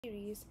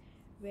series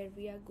where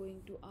we are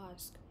going to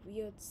ask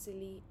weird,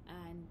 silly,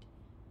 and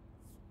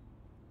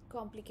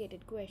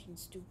complicated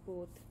questions to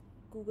both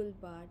Google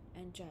Bard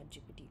and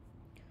ChatGPT.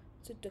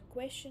 So, the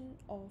question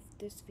of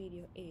this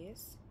video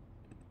is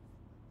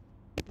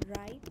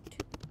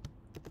write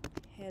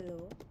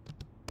hello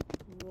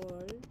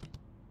world.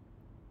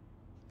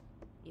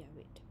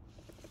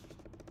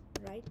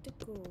 Write the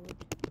code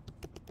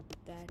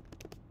that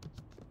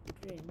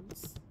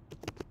prints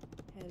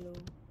hello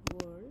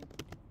world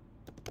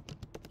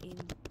in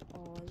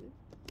all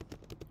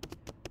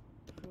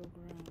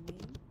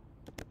programming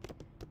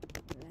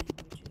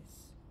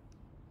languages.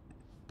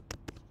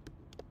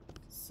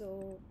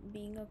 So,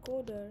 being a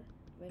coder,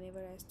 whenever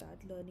I start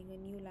learning a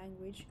new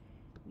language,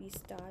 we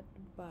start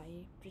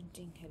by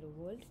printing hello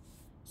world.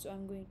 So,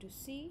 I'm going to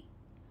see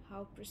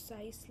how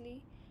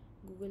precisely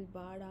Google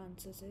Bard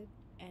answers it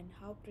and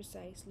how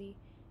precisely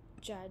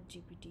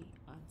ChatGPT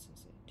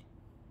answers it.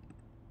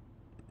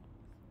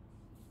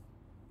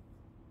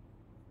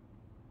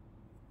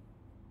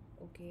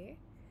 Okay,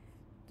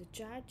 the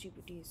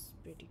ChatGPT is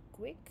pretty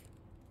quick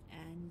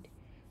and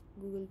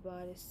Google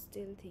Bard is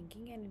still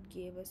thinking, and it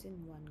gave us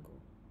in one go.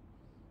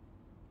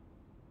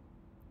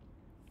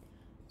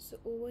 So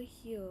over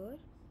here,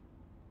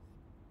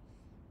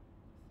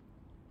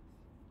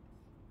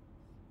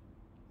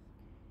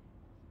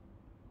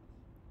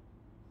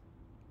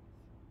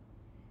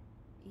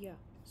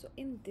 so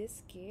in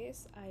this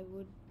case I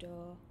would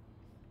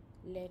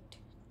let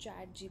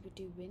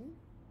ChatGPT win,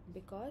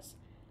 because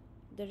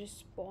the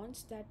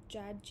response that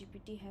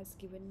ChatGPT has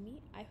given me,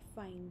 I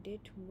find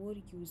it more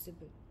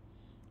usable.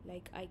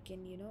 Like I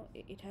can,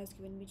 it has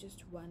given me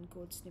just one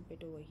code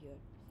snippet over here,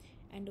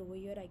 and over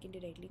here I can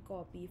directly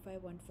copy if I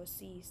want for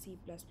C, C++,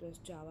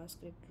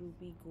 JavaScript,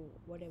 Ruby, Go,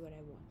 whatever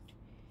I want.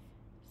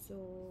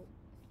 So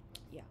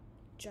yeah,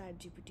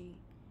 ChatGPT,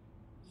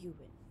 you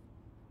win.